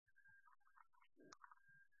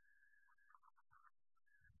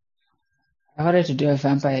I wanted to do a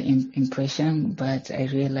vampire impression, but I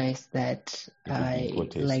realized that It would be in poor I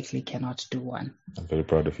taste. likely cannot do one. I'm very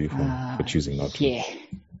proud of you for choosing not to.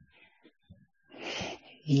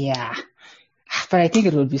 Yeah. But I think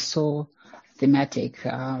it will be so thematic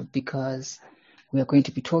because we are going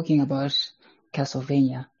to be talking about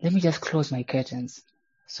Castlevania. Let me just close my curtains.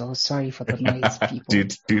 So sorry for the noise, people.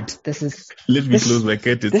 Dude. This is Let me close my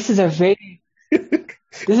curtains. This is a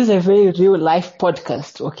very real life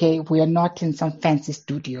podcast, okay? We are not in some fancy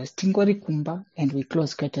studios. Tingori Kumba, and we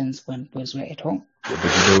close curtains when we're at home.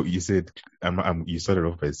 But you said you started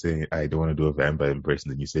off by saying I don't want to do a vampire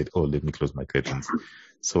impression, and you said, "Oh, let me close my curtains."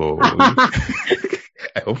 So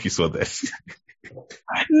I hope you saw that.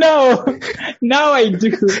 No, now I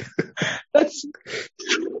do. That's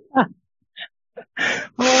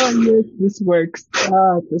yes, this works.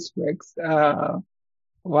 This works.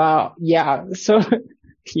 Wow. Yeah. So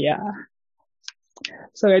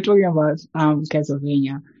we're talking about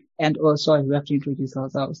Castlevania, and also we have to introduce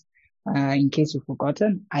ourselves. In case you've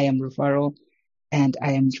forgotten, I am Rufaro, and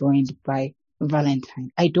I am joined by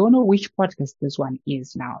Valentine. I don't know which podcast this one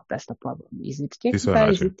is now. That's the problem. Is it technical?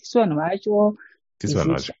 Is it this one, Macho? Is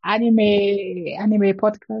it anime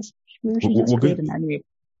podcast? We should just create an anime.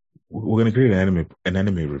 We're gonna create an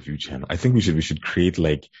anime review channel. I think we should create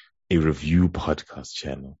like a review podcast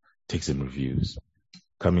channel. Take some reviews.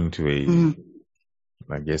 Coming to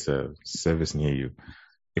I guess a service near you,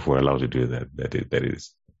 if we're allowed to do that. That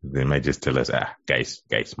is. They might just tell us, guys,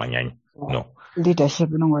 manyang. No. Leadership,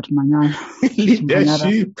 you know what, manyang.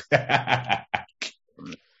 Leadership.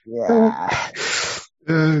 Yeah.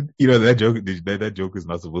 That joke is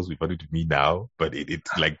not supposed to be funny to me now, but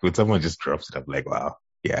it's like when someone just drops it, I'm like, wow,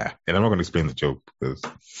 yeah. And I'm not going to explain the joke because,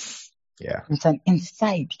 yeah. It's an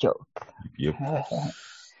inside joke. Yep.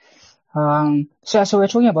 So we're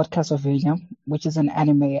talking about Castlevania, which is an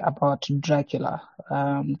anime about Dracula.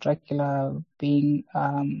 Dracula being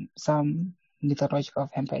some mythological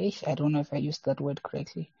vampire. I don't know if I used that word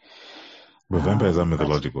correctly. But vampires are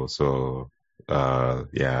mythological, so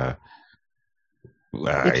yeah.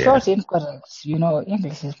 It felt incorrect.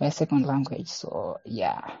 English is my second language, so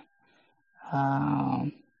yeah.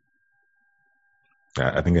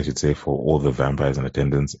 I think I should say for all the vampires in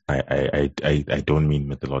attendance, I don't mean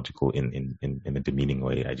mythological in a demeaning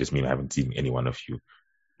way. I just mean I haven't seen any one of you.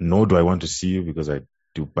 Nor do I want to see you because I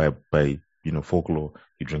do by folklore,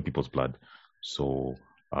 you drink people's blood. So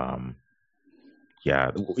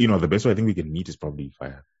yeah, the best way I think we can meet is probably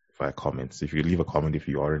via comments. If you leave a comment, if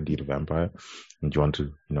you are indeed a vampire and you want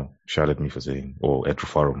to, shout at me for saying, or at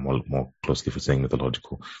Rufaro more closely for saying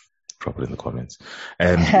mythological, drop it in the comments.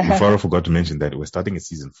 And Rufaro forgot to mention that we're starting at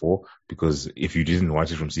season 4 because if you didn't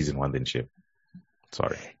watch it from season 1, then shit.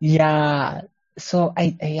 Sorry. Yeah. So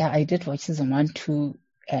I did watch season 1, 2,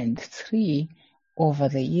 and 3 over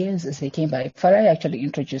the years as they came by. Farai actually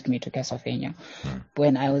introduced me to Castlevania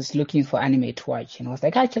when I was looking for anime to watch. And I was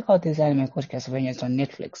like, check out this anime called Castlevania. It's on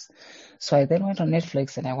Netflix. So I then went on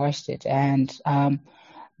Netflix and I watched it. And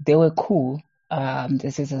they were cool,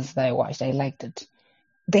 the seasons that I watched. I liked it.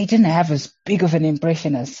 They didn't have as big of an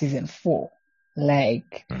impression as season 4.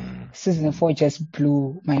 Like, season 4 just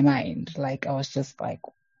blew my mind. Like, I was just like,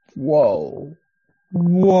 whoa.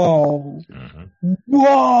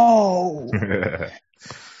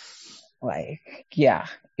 Like, yeah,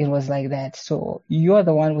 it was like that. So you're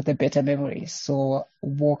the one with the better memories. So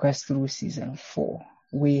walk us through season 4.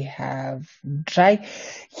 We have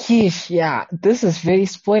yeah, this is very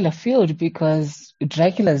spoiler filled because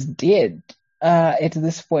Dracula's dead at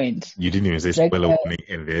this point. You didn't even say spoiler warning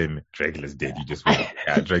and then Dracula's dead. You just went,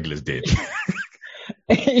 Dracula's dead.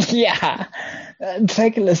 Yeah,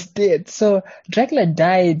 Dracula's dead. So Dracula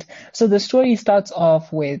died. So the story starts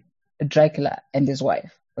off with Dracula and his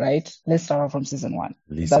wife, right? Let's start off from season 1.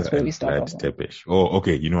 Lisa That's where we start off. Tepesh. Oh,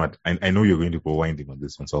 okay. You know what? I know you're going to go winding on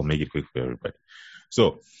this one, so I'll make it quick for everybody.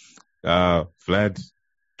 So, Vlad,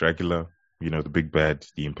 Dracula, the big bad,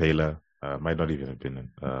 the Impaler, might not even have been,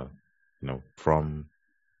 from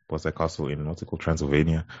what's that castle in, what's it called,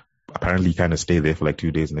 Transylvania. Apparently he kind of stayed there for like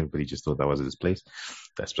 2 days and everybody just thought that was his place.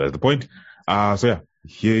 That's the point. So yeah,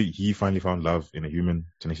 here he finally found love in a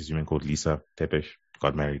tenacious human called Lisa Tepesh,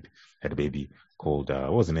 got married, had a baby called,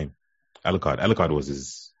 what was the name? Alucard. Alucard was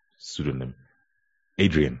his pseudonym.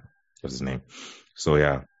 Adrian was his name. So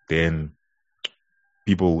yeah, then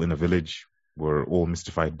people in the village were all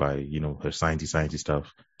mystified by, her sciencey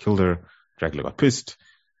stuff, killed her. Dracula got pissed,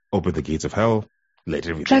 opened the gates of hell, let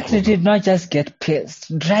everything Dracula did not just get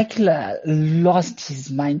pissed. Dracula lost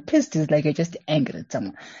his mind. Pissed is like you're just angry at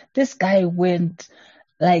someone. This guy went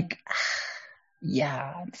like,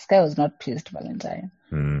 yeah, this guy was not pissed, Valentine.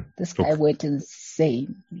 This guy went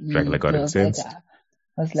insane. Dracula got incensed.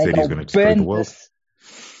 I was said like, he was going to destroy the world.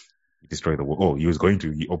 Destroy the world. Oh, he was going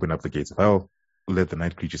to. He opened up the gates of hell, let the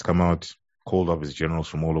night creatures come out, called up his generals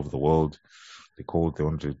from all over the world. They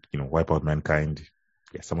wanted to, wipe out mankind.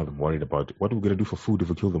 Yeah, some of them worried about what are we going to do for food if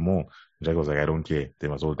we kill them all. And Jack was like, I don't care. They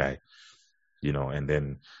must all die. And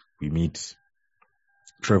then we meet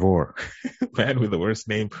Trevor, man with the worst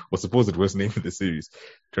name, or supposed worst name in the series,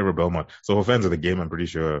 Trevor Belmont. So for fans of the game, I'm pretty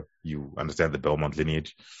sure you understand the Belmont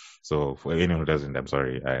lineage. So for anyone who doesn't, I'm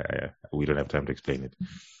sorry, we don't have time to explain it.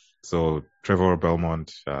 So Trevor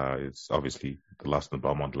Belmont is obviously the last in the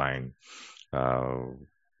Belmont line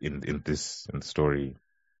in the story.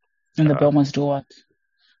 And the Belmonts do what?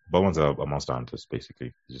 Belmonts are monster hunters,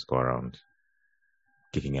 basically. They just go around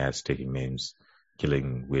kicking ass, taking names,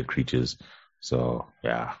 killing weird creatures. So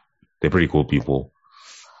yeah, they're pretty cool people.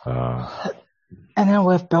 And then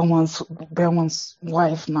we have Belmont's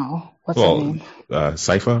wife now. What's her name?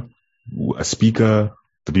 Cypher, a speaker.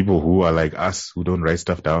 The people who are like us, who don't write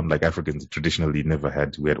stuff down, like Africans traditionally never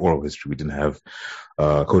had. We had oral history. We didn't have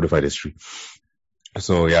codified history.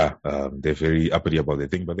 So yeah, they're very uppity about their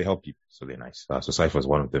thing, but they help people, so they're nice. So Cypher is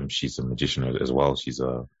one of them. She's a magician as well. She's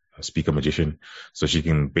a speaker magician, so she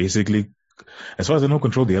can basically, as far as I know,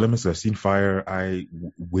 control the elements. I've seen fire,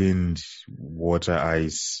 wind, water,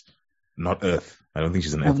 ice, not earth. I don't think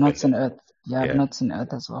she's an earthbender. I've not seen earth. Yeah, I've not seen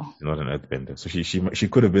earth as well. Not an earthbender. So she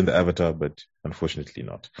could have been the Avatar, but unfortunately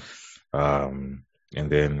not. And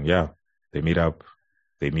then they meet up.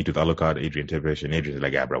 They meet with Alucard, Adrian Tevesh, and Adrian's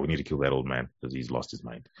like, yeah, bro, we need to kill that old man because he's lost his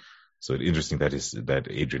mind. So it's interesting that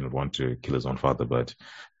Adrian would want to kill his own father, but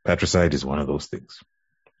patricide is one of those things.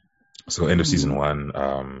 So end of season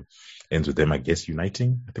 1 ends with them, I guess,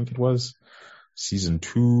 uniting. I think it was. Season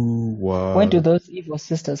 2 was... When do those evil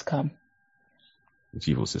sisters come? Which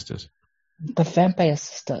evil sisters? The vampire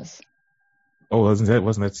sisters. Oh, wasn't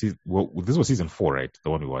that season? Well, this was season 4, right?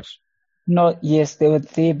 The one we watched. No, yes, they were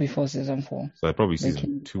there before season 4. So probably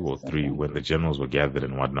season 2 or 3 when the generals were gathered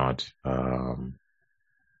and whatnot. I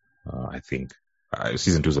think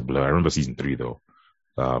season 2 is a blur. I remember season 3 though,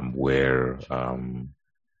 where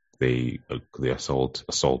they assault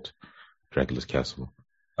Dracula's castle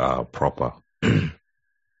proper, and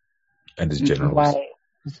his generals. Why?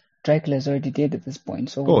 Dracula's already dead at this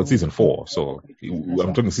point. So it's season 4. So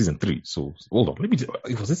I'm talking season 3. So hold on,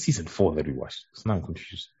 was it season 4 that we watched? It's now I'm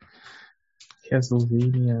confused.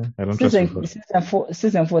 Castlevania. I don't trust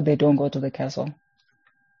season 4. They don't go to the castle.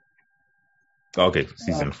 Okay,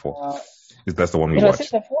 season 4. That's the one we watched.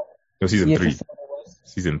 Season 4? No, season 3.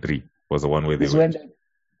 Season 3 was the one where they went.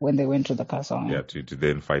 When they went to the castle. Yeah, to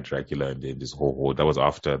then fight Dracula and then this whole that was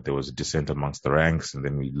after there was a dissent amongst the ranks, and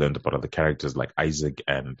then we learned about other characters like Isaac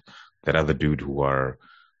and that other dude who are,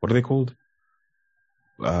 what are they called?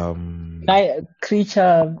 Night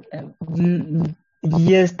creature.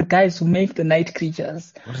 Yes, the guys who make the night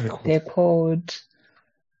creatures. What are they called? They're called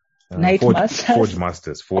Night Masters. Forge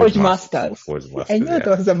Masters. Forge Masters. I knew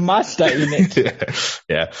there was a master in it.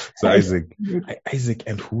 Yeah. So Isaac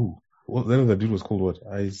and who? Well, that other dude was called what?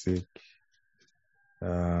 Isaac.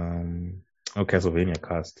 Castlevania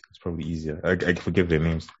cast. It's probably easier. I forget their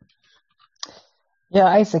names. Yeah,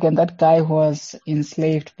 Isaac and that guy who was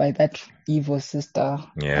enslaved by that evil sister.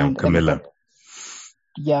 Yeah, Camilla.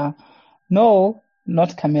 Yeah. No,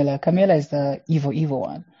 not Camilla. Camilla is the evil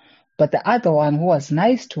one. But the other one who was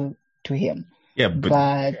nice to him. Yeah,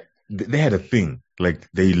 but they had a thing. Like,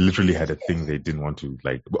 they literally had a thing they didn't want to,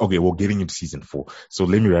 like, okay, we're getting into season 4. So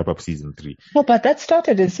let me wrap up season 3. No, but that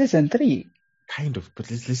started in season 3. Kind of,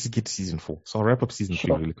 but let's just get to season 4. So I'll wrap up season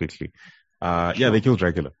 3 really quickly. They killed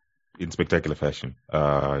Dracula in spectacular fashion.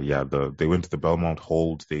 They went to the Belmont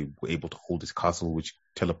Hold. They were able to hold his castle, which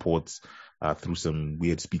teleports through some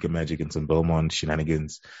weird speaker magic and some Belmont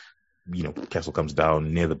shenanigans. Castle comes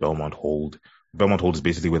down near the Belmont Hold. Belmont Hold is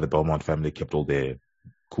basically where the Belmont family kept all their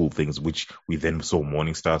cool things, which we then saw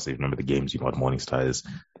Morningstar. So you remember the games, what Morningstar is.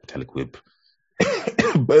 Metallic Whip.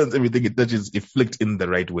 Burns everything it touches. It flicked in the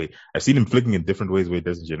right way. I've seen him flicking in different ways where it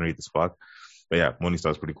doesn't generate the spark. But yeah,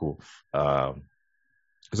 Morningstar is pretty cool.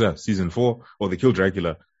 Season 4, they killed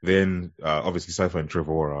Dracula. Then obviously Cypher and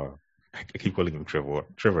Trevor I keep calling him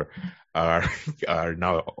Trevor are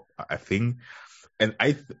now a thing. And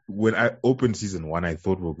when I opened season 1,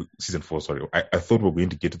 season 4, sorry, I thought we were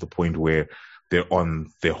going to get to the point where they're on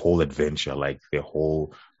their whole adventure, like their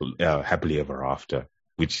whole happily ever after,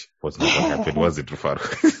 which was not what happened, was it,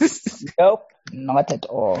 Rufaro? Nope, not at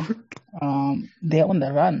all. They're on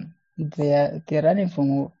the run. They're running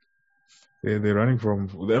from. They're running from.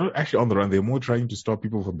 They're not actually on the run. They're more trying to stop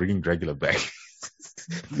people from bringing Dracula back.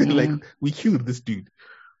 Like, we killed this dude,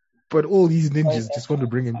 but all these ninjas just want to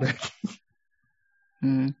bring him back.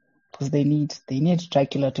 Because they need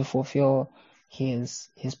Dracula to fulfill his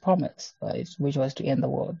promise, right? Which was to end the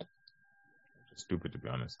world. It's stupid, to be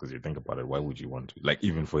honest, because you think about it, why would you want to? Like,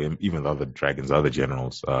 even for him, even the other dragons, the other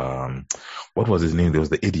generals. What was his name? There was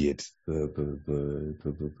the idiot,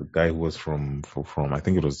 the guy who was from I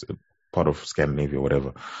think it was part of Scandinavia or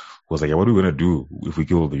whatever. Who was like, yeah, what are we gonna do if we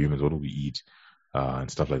kill all the humans? What do we eat? And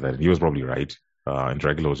stuff like that. And he was probably right. And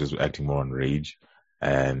Dracula was just acting more on rage,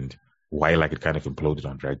 and why like it kind of imploded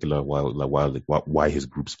on Dracula, why his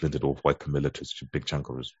group splintered off, why Camilla took such a big chunk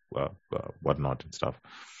of his whatnot and stuff,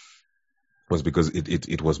 was because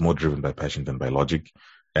it was more driven by passion than by logic.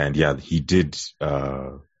 And yeah, he did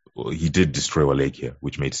destroy Wallachia,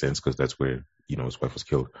 which made sense because that's where his wife was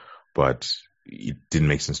killed. But it didn't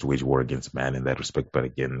make sense to wage war against man in that respect. But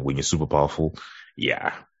again, when you're super powerful,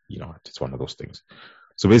 yeah, it's one of those things.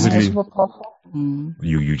 So basically,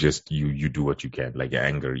 you just you do what you can. Like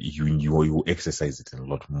anger, you exercise it in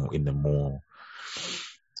a more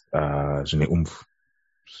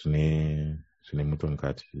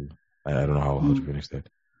I don't know how to finish that.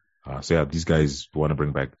 So yeah, these guys want to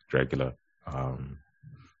bring back Dracula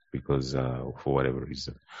because for whatever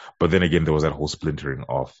reason. But then again, there was that whole splintering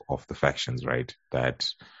of the factions, right? That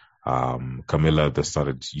Camilla that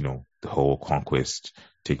started, the whole conquest,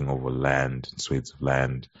 taking over land, swathes of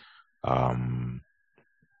land. The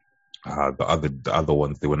other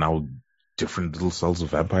ones, they were now different little cells of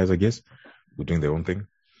vampires, I guess, were doing their own thing.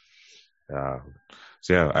 So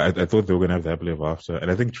yeah, I thought they were gonna have the happily ever after, and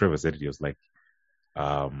I think Trevor said it. He was like,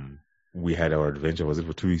 we had our adventure, was it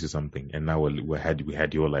for 2 weeks or something, and now we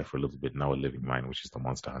had your life for a little bit. Now we're living mine, which is the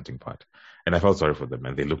monster hunting part. And I felt sorry for them,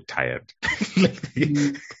 and they looked tired, like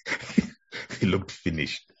they looked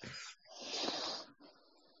finished.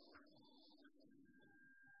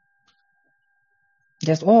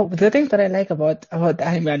 Just the things that I like about the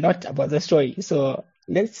anime are not about the story. So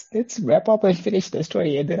let's wrap up and finish the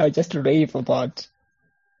story, and then I'll just rave about.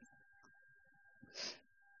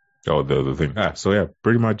 Oh, the thing. So yeah,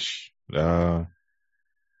 pretty much. I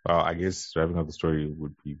guess wrapping up the story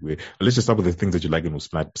would be weird. Let's just start with the things that you like and we'll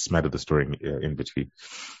smatter the story in between.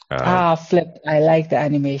 Flip. I like the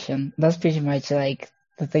animation. That's pretty much like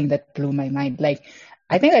the thing that blew my mind. Like,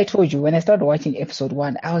 I think I told you when I started watching episode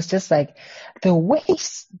 1, I was just like, the way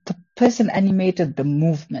the person animated the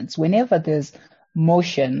movements, whenever there's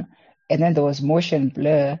motion, and then there was motion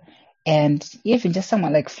blur, and even just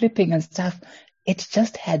someone like flipping and stuff, it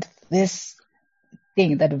just had this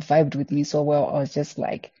thing that vibed with me so well. I was just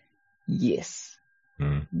like, yes,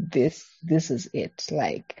 this is it.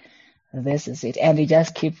 Like, this is it. And it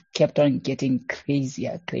just kept on getting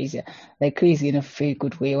crazier, like crazy in a very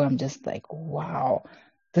good way, where I'm just like, wow,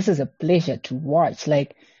 this is a pleasure to watch.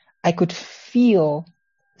 Like, I could feel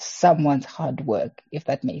someone's hard work, if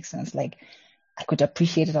that makes sense. Like, I could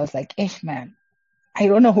appreciate it. I was like, man, I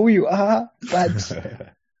don't know who you are,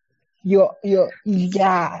 but you're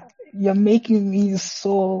making me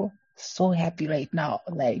so happy right now.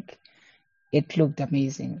 Like, it looked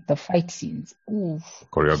amazing. The fight scenes, oof.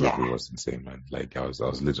 Choreography was insane, man. Like, I was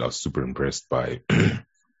super impressed by,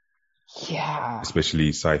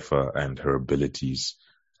 especially Cypher and her abilities.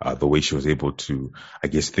 The way she was able to, I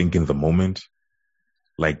guess, think in the moment.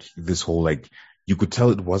 Like, this whole, like, you could tell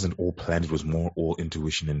it wasn't all planned. It was more all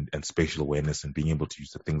intuition and spatial awareness and being able to use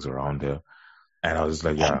the things around her. And I was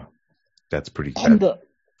like, yeah, that's pretty cool. And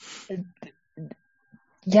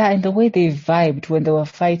the way they vibed when they were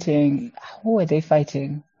fighting. Who were they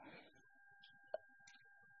fighting?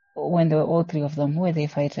 When there were all three of them, who were they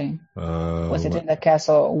fighting? Was it in the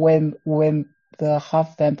castle when the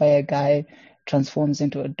half vampire guy transforms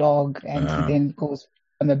into a dog and he then goes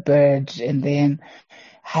on a bird, and then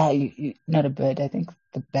not a bird, I think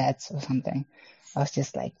the bats or something. I was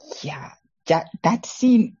just like, that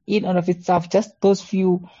scene in and of itself, just those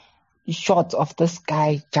few shots of this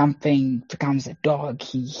guy jumping, becomes a dog,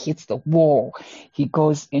 he hits the wall, he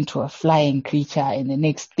goes into a flying creature, and the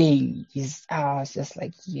next thing I was just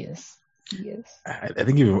like, yes. I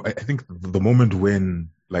think the moment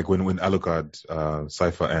when Alucard,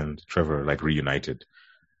 Cypher and Trevor like reunited,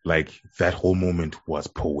 like that whole moment was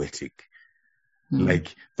poetic.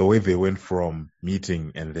 Like the way they went from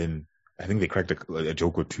meeting and then I think they cracked a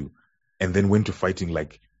joke or two, and then went to fighting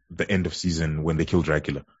like the end of season when they killed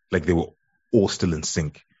Dracula. Like they were all still in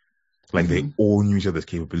sync. Like they all knew each other's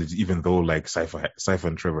capabilities, even though like Cypher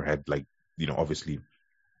and Trevor had like, obviously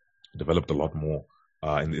developed a lot more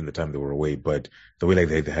in the time they were away. But the way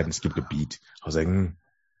like they hadn't skipped a beat, I was like,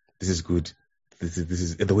 this is good. this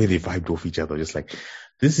is the way they vibed off each other. Just like,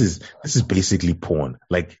 this is basically porn.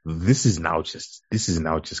 Like, this is now just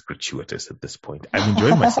gratuitous at this point. I'm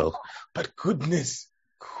enjoying myself, but goodness,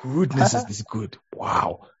 is this good?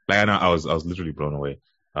 Wow. Like, I was literally blown away,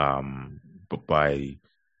 but by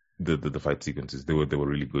the fight sequences. They were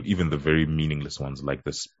really good. Even the very meaningless ones, like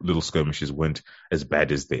the little skirmishes, weren't as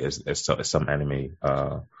bad as some anime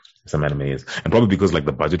is. And probably because like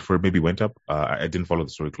the budget for it maybe went up. I didn't follow the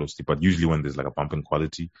story closely, but usually when there's like a bump in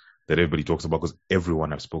quality that everybody talks about, because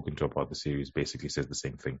everyone I've spoken to about the series basically says the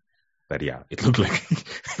same thing. That it looked like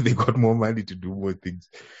they got more money to do more things,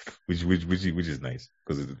 which is nice,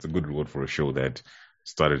 because it's a good reward for a show that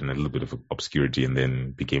started in a little bit of obscurity and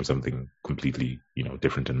then became something completely,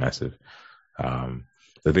 different and massive.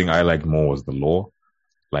 The thing I liked more was the lore.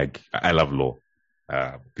 Like, I love lore.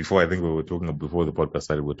 Before the podcast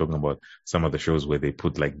started, we were talking about some of the shows where they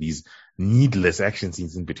put like these needless action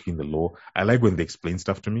scenes in between the lore. I like when they explain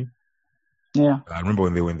stuff to me. Yeah. I remember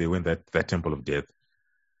when they went that Temple of Death,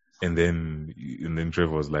 and then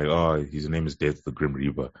Trevor was like, "Oh, his name is Death, the Grim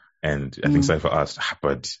Reaper," and I think Cypher asked,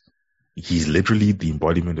 "But he's literally the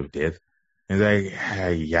embodiment of death?" And like,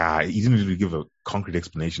 yeah, he didn't really give a concrete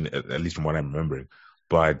explanation, at least from what I'm remembering.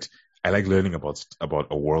 But I like learning about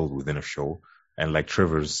a world within a show, and like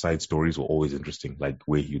Trevor's side stories were always interesting, like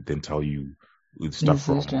where he would then tell you stuff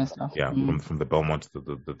from the Belmont,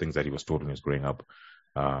 the things that he was taught when he was growing up,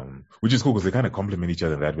 which is cool because they kind of complement each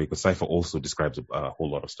other in that way. Because Cypher also describes a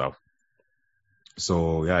whole lot of stuff.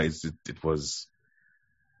 So yeah, it was.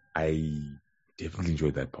 I definitely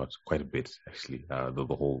enjoyed that part quite a bit, actually. The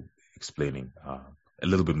whole explaining, a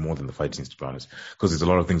little bit more than the fight scenes, to be honest, because there's a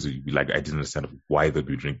lot of things like I didn't understand why they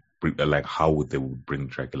would like how would they bring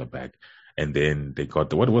Dracula back, and then they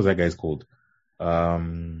got what was that guy's called,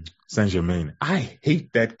 Saint-Germain. I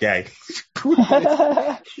hate that guy.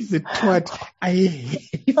 He's a twat. I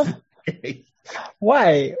hate that guy.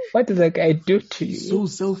 Why? What did that guy do to you? So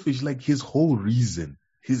selfish. Like his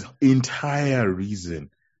entire reason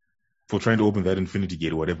for trying to open that infinity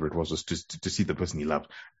gate or whatever it was to see the person he loved.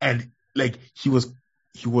 And like he was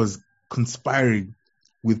conspiring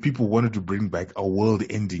with people who wanted to bring back a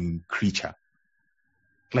world-ending creature.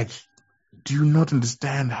 Like, do you not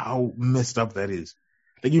understand how messed up that is?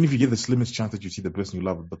 Like, even if you get the slimmest chance that you see the person you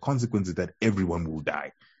love, the consequence is that everyone will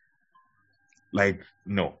die. Like,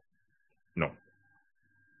 no.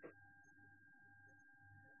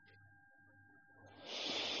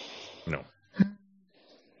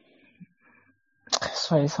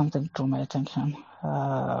 Sorry, something drew my attention.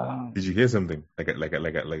 Did you hear something like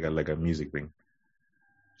a music thing?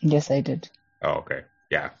 Yes, I did. Oh, okay.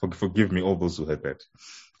 Yeah, forgive me, all those who heard that.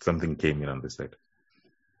 Something came in on this side.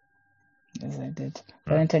 Yes, I did.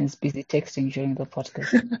 Valentine is busy texting during the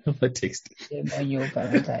podcast. I'm not texting. Shame on you,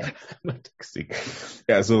 Valentine. I'm not texting.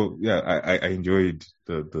 Yeah, so yeah, I enjoyed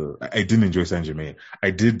I didn't enjoy Saint-Germain.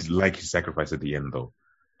 I did like his sacrifice at the end though.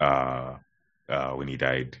 When he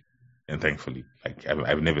died. And thankfully, like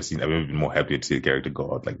I've never been more happy to see a character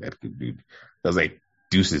go out like that, dude. I was like,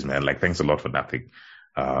 deuces, man. Like, thanks a lot for nothing.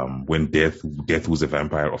 When Death was a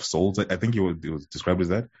vampire of souls, I think it was described as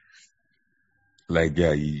that. Like,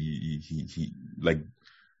 yeah, he like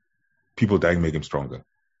people dying make him stronger.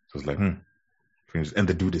 So it's like, and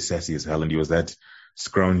the dude is sassy as hell, and he was that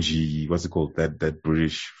scroungy, what's it called? That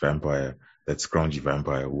British vampire. That scroungy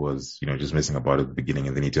vampire was, just messing about at the beginning,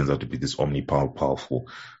 and then he turns out to be this powerful,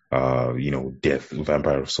 death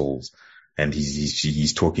vampire of souls, and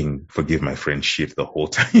he's talking "forgive my friend" shit the whole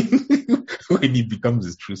time when he becomes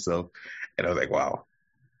his true self, and I was like, wow,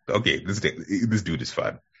 okay, this dude is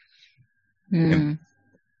fun. And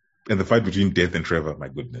the fight between Death and Trevor, my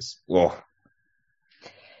goodness, whoa.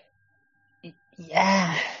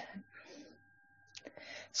 Yeah.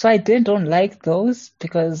 So I don't like those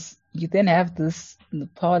because you then have this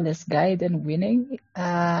powerless guy then winning.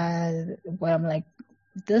 Where I'm like,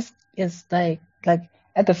 this is like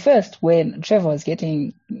at the first when Trevor was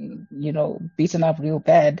getting, beaten up real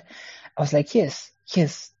bad, I was like, yes,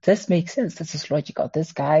 this makes sense. This is logical.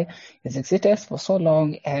 This guy has existed for so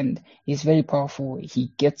long and he's very powerful.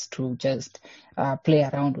 He gets to just play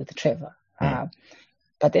around with Trevor.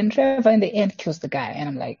 But then Trevor in the end kills the guy, and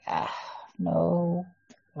I'm like, no.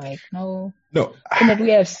 Like, no. Couldn't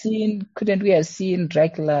we have seen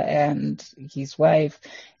Dracula and his wife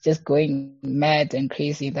just going mad and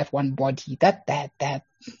crazy in that one body? That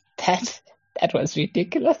was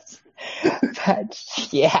ridiculous. But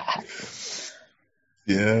yeah.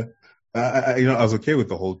 Yeah. I was okay with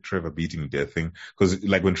the whole Trevor beating Death thing, because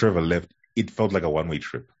like when Trevor left, it felt like a one-way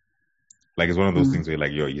trip. Like, it's one of those things where you're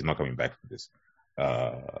like, yo, he's not coming back from this.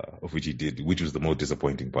 of which he did, which was the most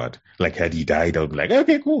disappointing part. Like, had he died, I would be like,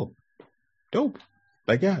 okay, cool, dope.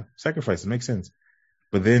 Like, yeah, sacrifice, it makes sense.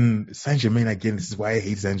 But then Saint-Germain, again, this is why I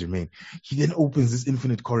hate Saint-Germain. He then opens this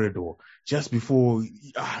infinite corridor just before,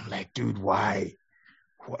 I'm like, dude, why?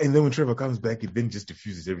 And then when Trevor comes back, it then just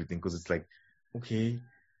diffuses everything, because it's like, okay,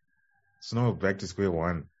 so now we're back to square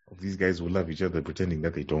one of these guys who love each other pretending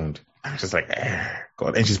that they don't. I'm just like,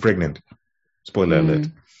 God. And she's pregnant. Spoiler alert.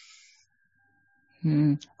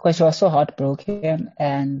 Because she was so heartbroken,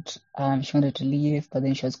 and she wanted to leave, but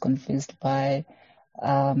then she was convinced by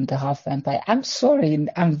the half vampire. I'm sorry,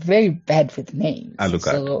 I'm very bad with names.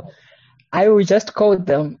 So I will just call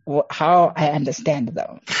them how I understand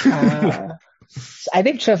them. So I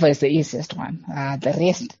think Trevor is the easiest one. The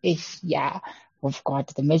rest is, we've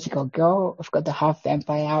got the magical girl, we've got the half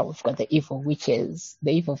vampire, we've got the evil witches,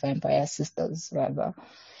 the evil vampire sisters, rather.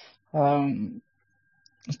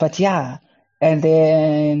 But yeah, and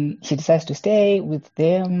then she decides to stay with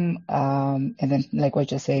them. And then, like what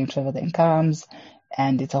you're saying, Trevor then comes,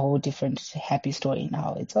 and it's a whole different happy story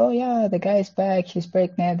now. It's, oh yeah, the guy's back, she's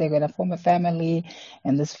pregnant, they're going to form a family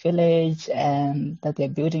in this village, and that they're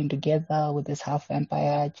building together with this half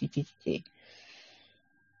vampire.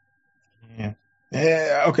 Yeah.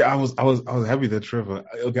 Yeah. Okay. I was happy that Trevor.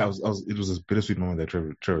 Okay. It was a bittersweet moment that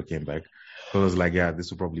Trevor came back. So I was like, yeah, this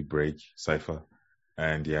will probably break Cypher.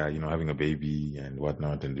 And yeah, having a baby and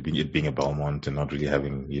whatnot, and it being a Belmont and not really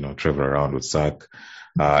having, Trevor around with Sark.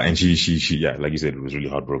 And she, yeah, like you said, it was really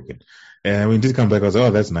heartbroken. And when he did come back, I was like,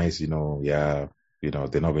 oh, that's nice, yeah, they're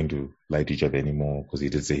not going to lie to each other anymore, because he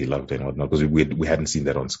did say he loved her and whatnot, because we hadn't seen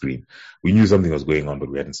that on screen. We knew something was going on, but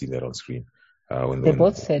we hadn't seen that on screen. They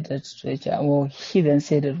both said it straight. Well, he then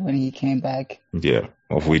said it when he came back. Yeah,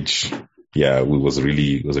 of which, yeah, it was a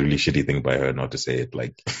really shitty thing by her not to say it,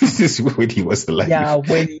 like, when he was alive.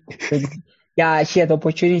 Yeah, she had the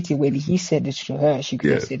opportunity when he said it to her, she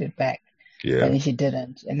could have said it back. Yeah. But then she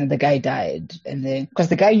didn't. And then the guy died. And then, because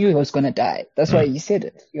the guy knew he was going to die. That's why he said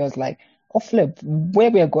it. He was like, oh, flip, where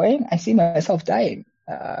we are going, I see myself dying.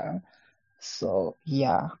 So,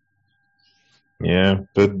 yeah. Yeah,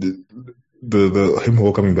 but the him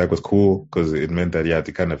all coming back was cool, because it meant that,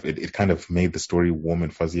 it kind of made the story warm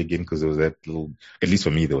and fuzzy again, because there was that little, at least for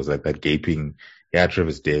me, there was like that gaping,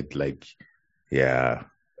 Trevor's dead, like,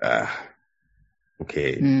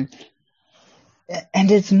 okay.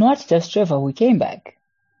 And it's not just Trevor who came back.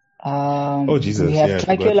 Oh Jesus! We have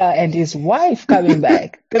Dracula and his wife coming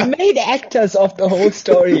back. The main actors of the whole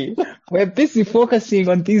story. We're busy focusing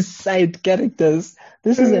on these side characters.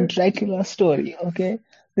 This is a Dracula story, okay?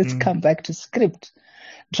 Let's come back to script.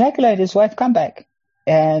 Dracula and his wife come back,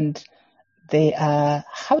 and they are.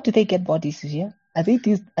 How do they get bodies here? Are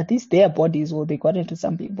these their bodies, or they got into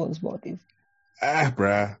some people's bodies?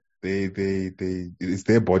 Bruh. It's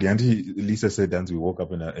their body. Auntie Lisa said that we woke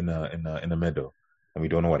up in a meadow, and we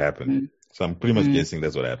don't know what happened. So I'm pretty much guessing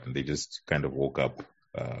that's what happened. They just kind of woke up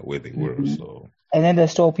where they were. So. And then they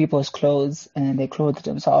stole people's clothes, and then they clothed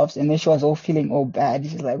themselves. And then she was all feeling all bad.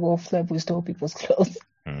 She's like, "Oh, flip, we stole people's clothes."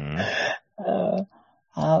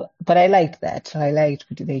 But I liked that. I liked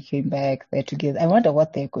they came back. They're together. I wonder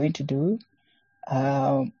what they're going to do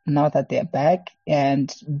now that they're back,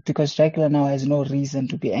 and because Dracula now has no reason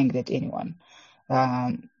to be angry at anyone.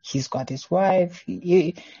 He's got his wife.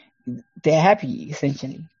 They're happy,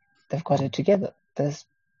 essentially. They've got it together.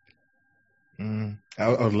 I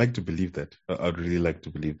would like to believe that. I'd really like to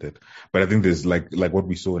believe that. But I think there's like what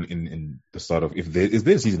we saw in the start of, is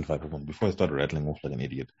there season 5 of them? Before I start rattling off like an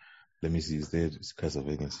idiot, let me see. Is there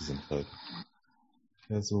Castlevania season 5?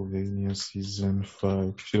 Castlevania season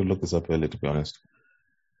 5. Should have looked this up earlier, to be honest.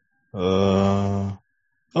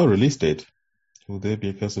 Release date. Will there be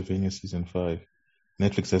a Castlevania season 5?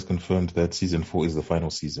 Netflix has confirmed that season 4 is the final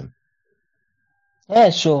season. Yeah,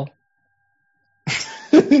 sure.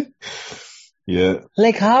 Yeah.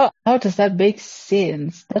 Like, how does that make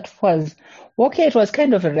sense? That was okay. It was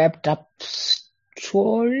kind of a wrapped up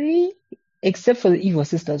story, except for the Evil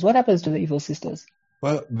Sisters. What happens to the Evil Sisters?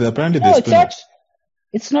 Well, apparently they're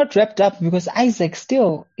it's not wrapped up, because Isaac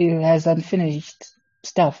still has unfinished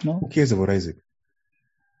stuff. No. Who cares about Isaac?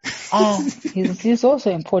 He's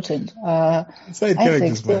also important. Side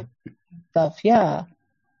characters, man. Stuff, yeah.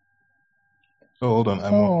 Oh, hold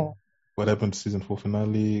on. What happened to season 4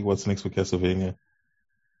 finale? What's next for Castlevania?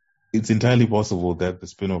 It's entirely possible that the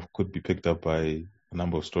spin-off could be picked up by a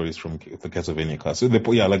number of stories from the Castlevania cast. So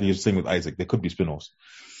like you're saying with Isaac, there could be spin-offs.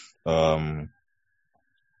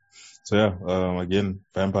 Again,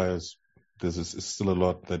 vampires. There's still a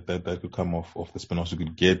lot that could come off the spin-offs. You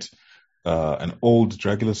could get an old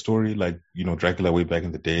Dracula story, like, Dracula way back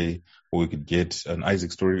in the day, or we could get an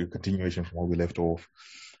Isaac story, a continuation from where we left off,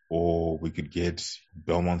 or we could get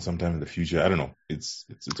Belmont sometime in the future. I don't know. It's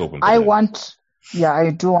open. I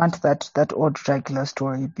do want that old Dracula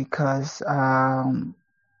story because I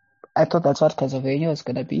thought that's what Castlevania was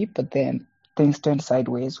gonna be, but then things turned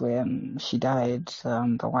sideways when she died,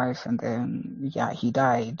 the wife, and then he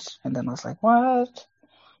died, and then I was like, what?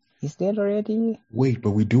 He's dead already? Wait,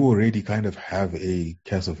 but we do already kind of have a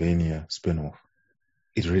Castlevania spin-off.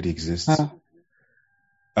 It already exists.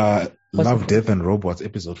 Love, Death, and Robots,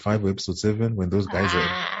 episode 5 or episode 7, when those guys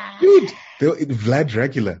are... Dude, Vlad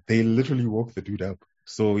Dracula, they literally woke the dude up.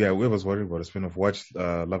 So yeah, whoever's worried about a spin-off, watch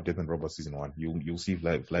Love, Death, and Robots season 1. You'll see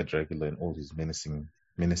Vlad Dracula and all his menacing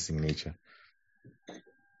nature.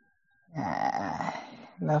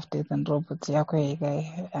 Love, Death, and Robots. Yeah, okay,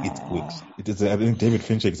 it's good. It is. I think David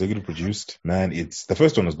Fincher executive produced. Man, it's the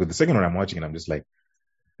first one was good. The second one I'm watching, and I'm just like,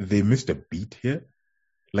 they missed a beat here.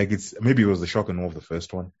 Like maybe it was the shock and awe of the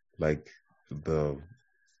first one, like the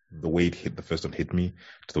way it hit the first one hit me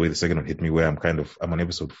to the way the second one hit me. Where I'm on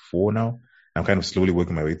episode 4 now. I'm kind of slowly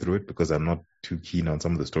working my way through it because I'm not too keen on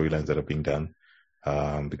some of the storylines that are being done.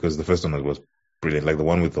 Because the first one was brilliant, like the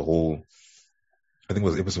one with the whole. I think it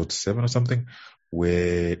was episode 7 or something,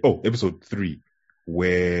 episode 3,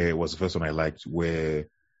 where was the first one I liked, where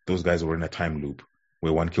those guys were in a time loop,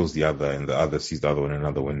 where one kills the other and the other sees the other one in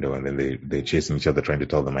another window, and then they're chasing each other, trying to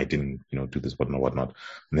tell them I didn't, do this, whatnot.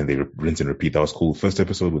 And then they rinse and repeat. That was cool. First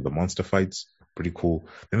episode with the monster fights, pretty cool.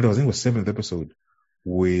 Then there was, I think it was 7th episode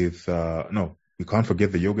with, we can't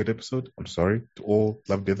forget the yogurt episode. I'm sorry to all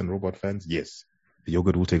Love, Death, and Robot fans. Yes, the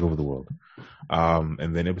yogurt will take over the world.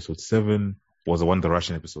 And then episode 7 was the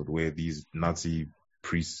Russian episode where these Nazi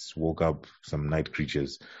priests woke up some night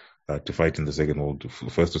creatures to fight in the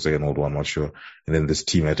first or second World War, I'm not sure. And then this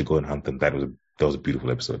team had to go and hunt them. That was a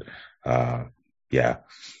beautiful episode. And then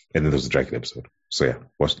there was the Dracula episode. So yeah,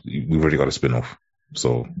 we've already got a spin-off.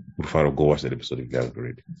 So Rufaro, go watch that episode if you haven't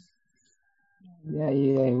already. Yeah,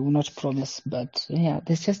 I will not promise, but yeah,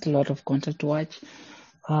 there's just a lot of content to watch.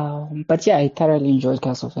 But yeah, I thoroughly enjoyed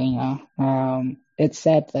Castlevania. It's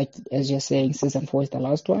sad that, as you're saying, season 4 is the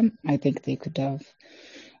last one. I think they could have.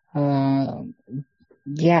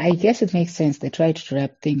 I guess it makes sense. They tried to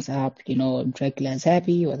wrap things up. Dracula's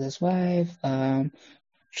happy with his wife.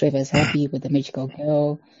 Trevor's happy with the magical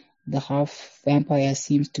girl. The half vampire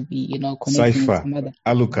seems to be, connecting with some other.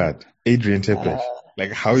 Alucard, Adrian Tepes.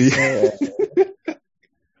 Like how you.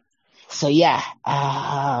 So yeah,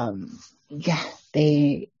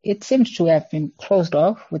 it seems to have been closed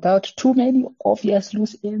off without too many obvious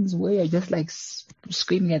loose ends where you're just like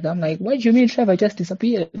screaming at them like, what do you mean Trevor just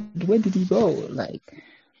disappeared? Where did he go? Like,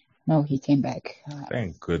 no, he came back.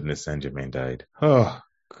 Thank goodness Saint Germain died. Oh,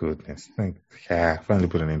 goodness. Finally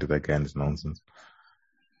put an end to that kind of nonsense.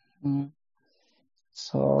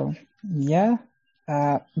 So, yeah,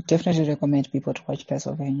 definitely recommend people to watch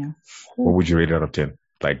Castlevania. What would you rate it out of 10?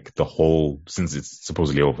 Like the whole, since it's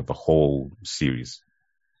supposedly over, the whole series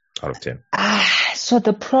out of 10. So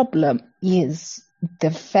the problem is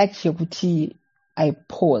the fact that I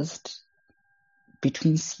paused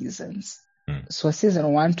between seasons. So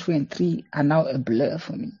season 1, 2, and 3 are now a blur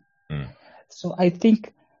for me. So I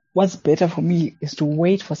think what's better for me is to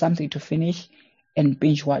wait for something to finish and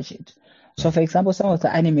binge watch it. So, for example, some of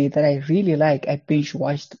the anime that I really like, I binge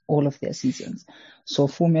watched all of their seasons. So,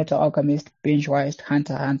 Fullmetal Alchemist, binge watched.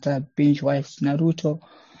 Hunter x Hunter, binge watched. Naruto,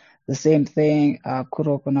 the same thing.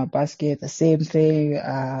 Kuroko no Basket, the same thing.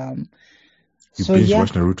 You binge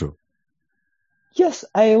watched Naruto? Yes,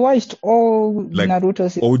 I watched all Naruto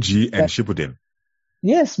seasons. OG and Shippuden.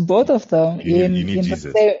 Yes, both of them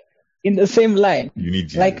in the same line. You need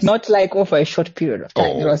Jesus. Like not like over a short period of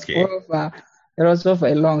time. It was over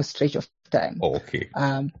a long stretch of time. Oh, okay.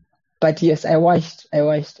 But yes, I watched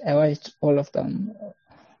all of them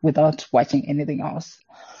without watching anything else.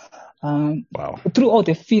 Wow. Through all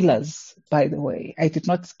the fillers, by the way, I did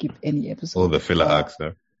not skip any episode. All the filler arcs,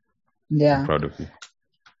 huh? Yeah. I'm proud of you.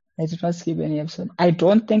 I did not skip any episode. I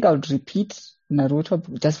don't think I would repeat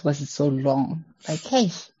Naruto just because it's so long. Like, hey,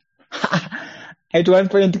 at one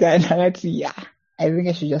point, I think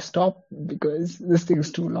I should just stop because this thing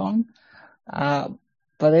is too long.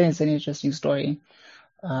 But then it's an interesting story.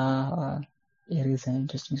 It is an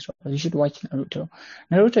interesting story. You should watch Naruto.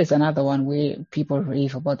 Naruto is another one where people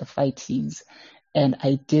rave about the fight scenes, and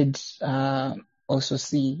I did also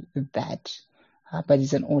see that. But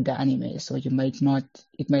it's an older anime, so it might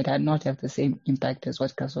not have the same impact as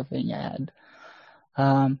what Castlevania had.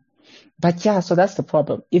 But yeah, so that's the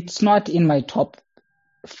problem. It's not in my top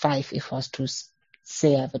 5 if I was to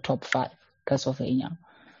say I have a top 5 Castlevania.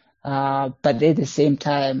 But at the same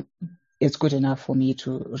time, it's good enough for me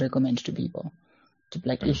to recommend to people. To be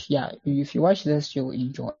like, if you watch this, you'll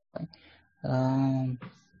enjoy. Don't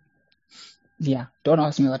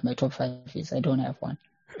ask me what my top 5 is. I don't have one.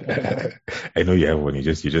 I know you have one.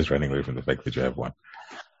 You're just running away from the fact that you have one.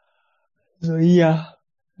 So yeah.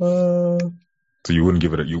 So you wouldn't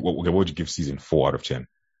give it what would you give season 4 out of 10?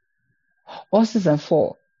 Or season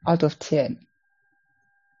 4 out of 10.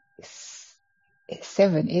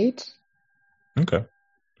 7, 8. Okay.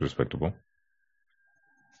 Respectable.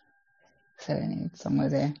 7, 8, somewhere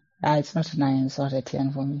there. It's not a 9, it's not a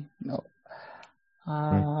 10 for me. No.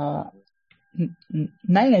 9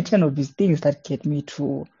 and 10 would be things that get me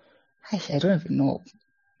to, I don't even know,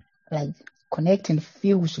 like connecting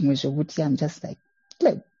fusion with Jabuti. I'm just like,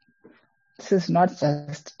 this is not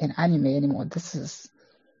just an anime anymore. This is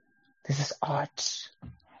art,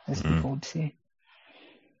 as people would say.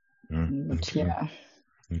 But yeah.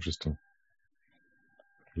 Interesting.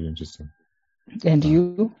 Really interesting. And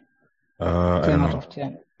you? 10 out of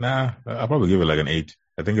 10. Nah, I'll probably give it like an 8.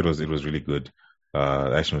 I think it was really good.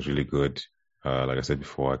 The action was really good. Like I said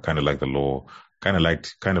before, I kind of liked the lore. Kind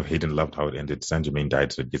of hated and loved how it ended. Saint Germain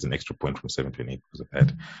died, so it gets an extra point from 7 to an 8 because of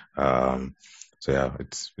that. So yeah,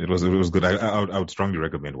 it was good. I would strongly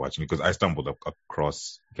recommend watching it because I stumbled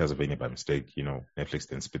across Castlevania by mistake. You know, Netflix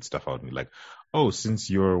then spit stuff out and be like, oh, since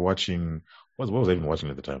you're watching, what was I even watching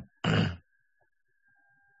at the time?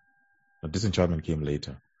 Disenchantment came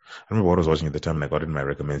later. I remember what I was watching at the time and I got it in my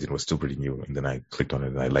recommends. It was still pretty new and then I clicked on it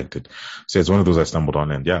and I liked it. So it's one of those I stumbled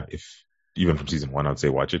on, and yeah, if even from season 1, I'd say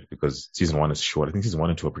watch it because season 1 is short. I think season 1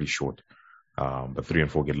 and 2 are pretty short. But 3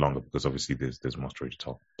 and 4 get longer because obviously there's more story to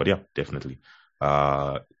tell. But yeah, definitely.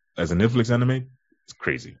 As a Netflix anime, it's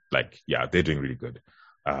crazy. Like, yeah, they're doing really good.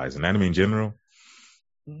 As an anime in general,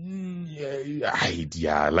 similarly,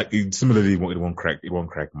 it won't crack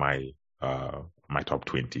my my top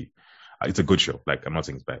 20. It's a good show. Like, I'm not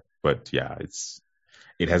saying it's bad, but yeah,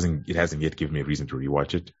 it hasn't yet given me a reason to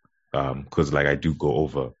rewatch it. Because like I do go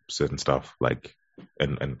over certain stuff, like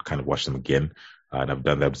and kind of watch them again, and I've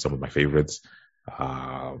done that with some of my favorites.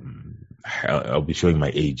 I'll be showing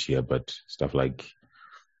my age here, but stuff like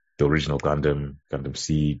the original Gundam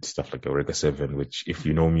Seed, stuff like Eureka 7, which if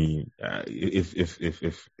you know me,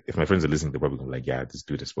 if my friends are listening, they're probably gonna be like, yeah, this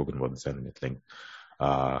dude has spoken about this anime thing.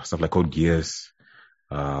 Stuff like Code Geass,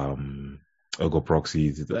 Ergo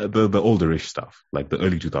Proxy, the older-ish stuff, like the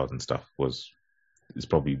early 2000s stuff is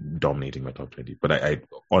probably dominating my top 20. But I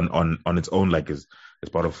on its own, like as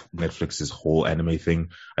part of Netflix's whole anime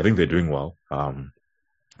thing, I think they're doing well.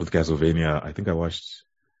 With Castlevania, I think I watched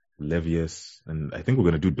Levius, and I think we're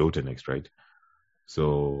gonna do Dota next, right?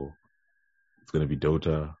 So it's gonna be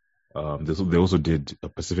Dota. They also did a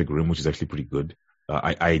Pacific Rim, which is actually pretty good.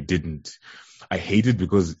 I hated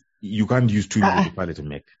because you can't use 2 minutes to pilot a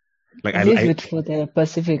mech. Like leave it for the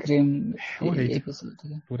Pacific Rim episode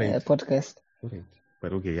podcast.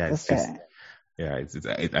 But okay, yeah, it's just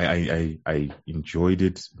I enjoyed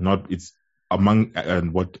it. It's among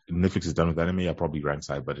what Netflix has done with anime, I probably rank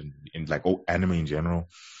side, but in like anime in general,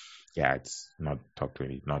 yeah, it's not top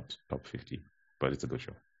 20, not top 50, but it's a good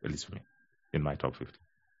show, at least for me, in my top 50.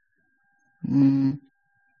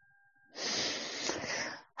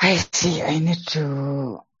 I see. I need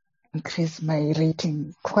to increase my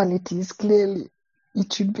rating qualities. Clearly,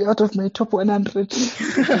 it should be out of my top 100.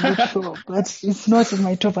 Sure, but it's not in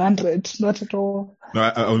my top 100, not at all. No,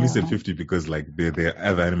 I only said 50 because like the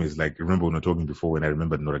other animes, like remember when we were talking before when I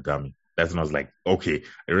remembered Noragami. That's when I was like, okay,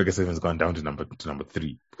 Eureka 7 has gone down to number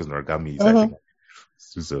 3 because Noragami is I think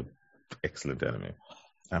it's an excellent anime.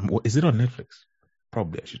 Is it on Netflix?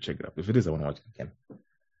 Probably I should check it out. If it is, I want to watch it again.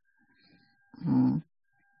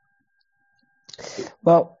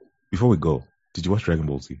 Well, before we go, did you watch Dragon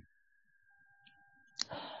Ball Z?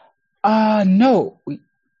 No.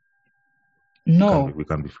 No. We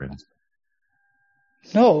can't be friends.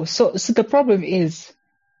 No. So the problem is,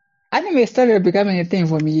 anime started becoming a thing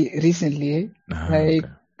for me recently,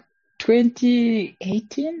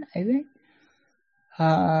 2018, I think.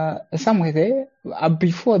 Somewhere there.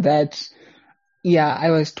 Before that, yeah, I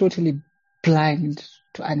was totally blind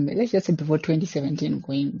to anime. Let's just say before 2017,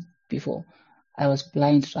 going before, I was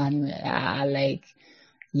blind to anime.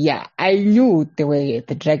 I knew there were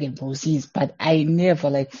the Dragon Ball Z's, but I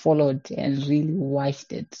never followed and really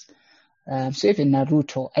watched it. So even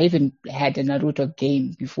Naruto, I even had a Naruto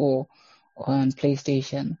game before on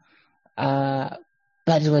PlayStation.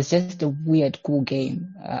 But it was just a weird, cool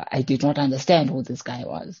game. I did not understand who this guy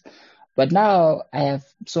was. But now I have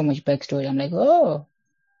so much backstory. I'm like, oh,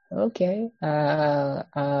 okay.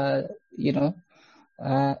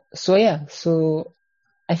 So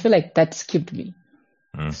I feel like that skipped me.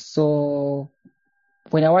 So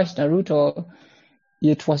when I watched Naruto,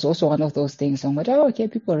 it was also one of those things. I'm like, oh, okay,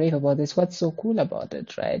 people rave about this. What's so cool about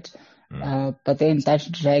it, right? But then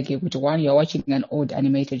that drag it with one, you're watching an old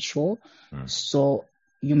animated show, so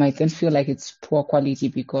you might then feel like it's poor quality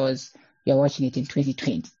because you're watching it in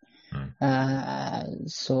 2020.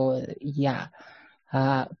 So yeah,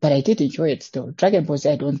 but I did enjoy it still. Dragon Ball Z,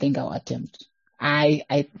 I don't think I'll attempt.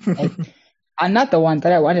 Another one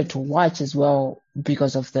that I wanted to watch as well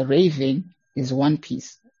because of the raving is One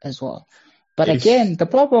Piece as well. But again, the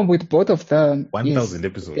problem with both of them 1,000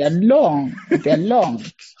 episodes. They're long.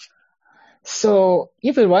 So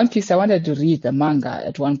even One Piece, I wanted to read the manga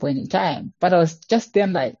at one point in time, but I was just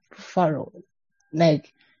then like, Pharaoh,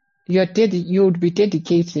 like you would be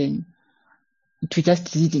dedicating to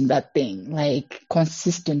just reading that thing, like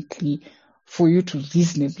consistently for you to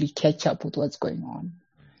reasonably catch up with what's going on.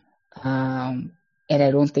 And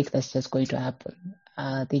I don't think that's just going to happen.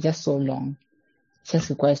 They're just so long. It just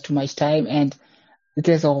requires too much time, and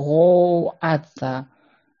there's a whole other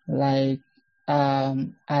array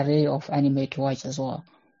of anime to watch as well.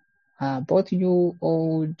 Both new,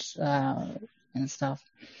 old, and stuff.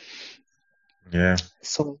 Yeah.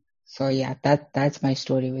 So yeah, that's my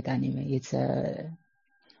story with anime. It's a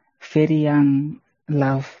very young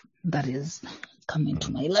love that is coming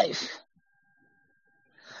to my life.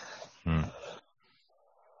 All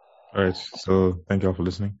right. So thank you all for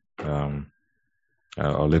listening.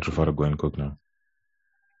 I'll let Rufaro go and cook now.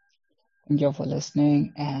 Thank you for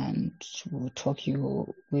listening, and we'll talk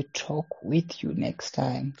with you next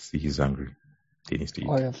time. See, he's hungry. He needs to eat.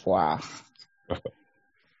 Au revoir.